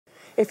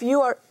If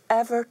you are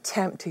ever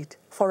tempted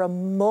for a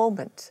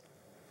moment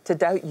to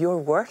doubt your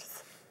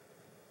worth,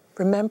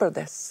 remember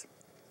this.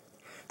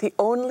 The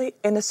only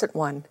innocent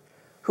one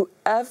who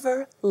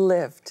ever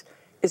lived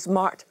is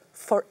marked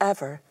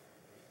forever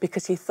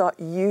because he thought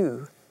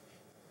you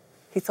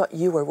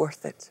were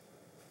worth it.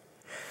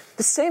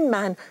 The same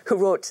man who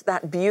wrote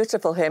that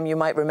beautiful hymn you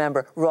might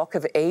remember, Rock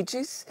of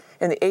Ages,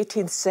 in the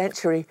 18th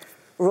century,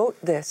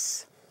 wrote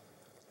this: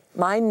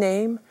 "My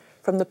name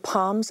from the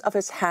palms of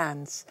his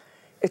hands,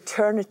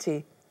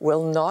 eternity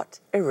will not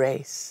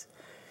erase.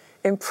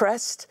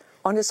 Impressed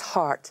on his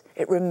heart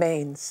it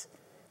remains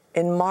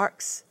in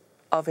marks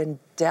of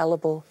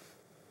indelible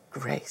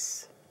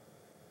grace."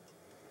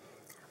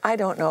 I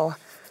don't know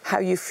how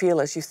you feel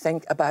as you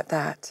think about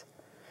that,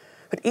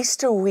 but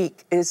Easter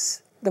week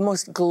is the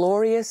most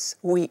glorious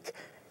week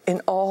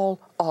in all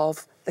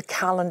of the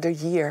calendar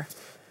year.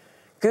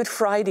 Good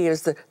Friday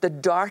is the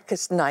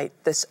darkest night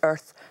this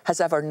earth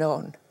has ever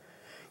known.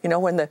 You know,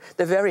 when the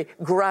very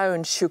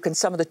ground shook and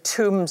some of the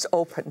tombs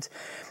opened.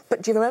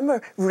 But do you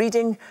remember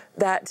reading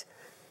that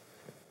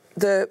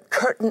the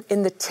curtain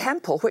in the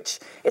temple, which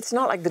it's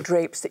not like the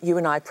drapes that you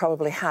and I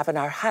probably have in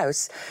our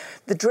house.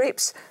 The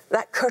drapes,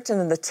 that curtain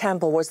in the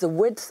temple was the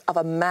width of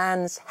a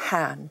man's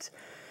hand.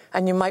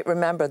 And you might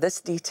remember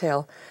this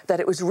detail, that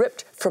it was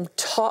ripped from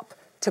top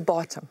to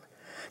bottom.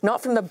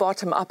 Not from the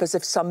bottom up as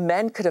if some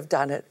men could have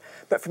done it,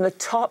 but from the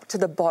top to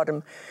the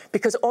bottom,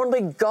 because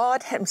only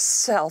God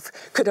himself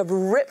could have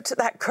ripped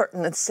that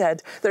curtain and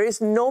said, there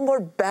is no more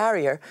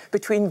barrier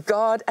between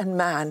God and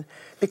man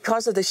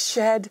because of the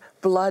shed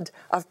blood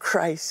of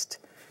Christ.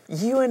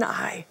 You and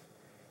I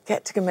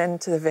get to come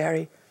into the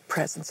very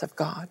presence of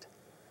God.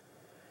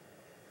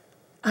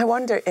 I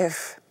wonder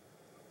if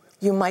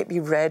you might be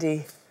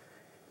ready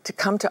to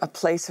come to a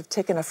place of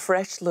taking a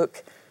fresh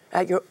look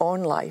at your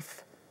own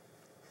life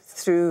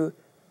through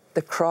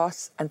the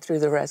cross and through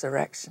the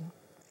resurrection.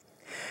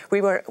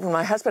 When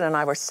my husband and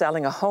I were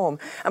selling a home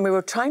and we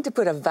were trying to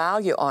put a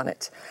value on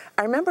it,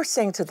 I remember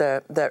saying to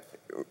the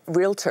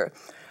realtor,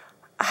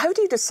 how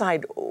do you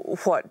decide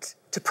what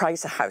to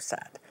price a house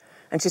at?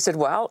 And she said,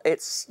 well,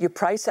 you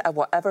price it at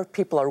whatever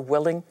people are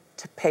willing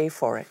to pay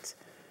for it.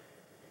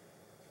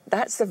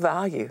 That's the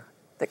value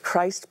that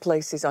Christ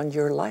places on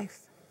your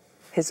life,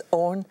 his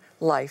own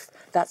life.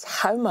 That's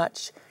how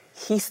much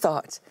he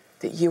thought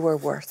that you were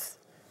worth.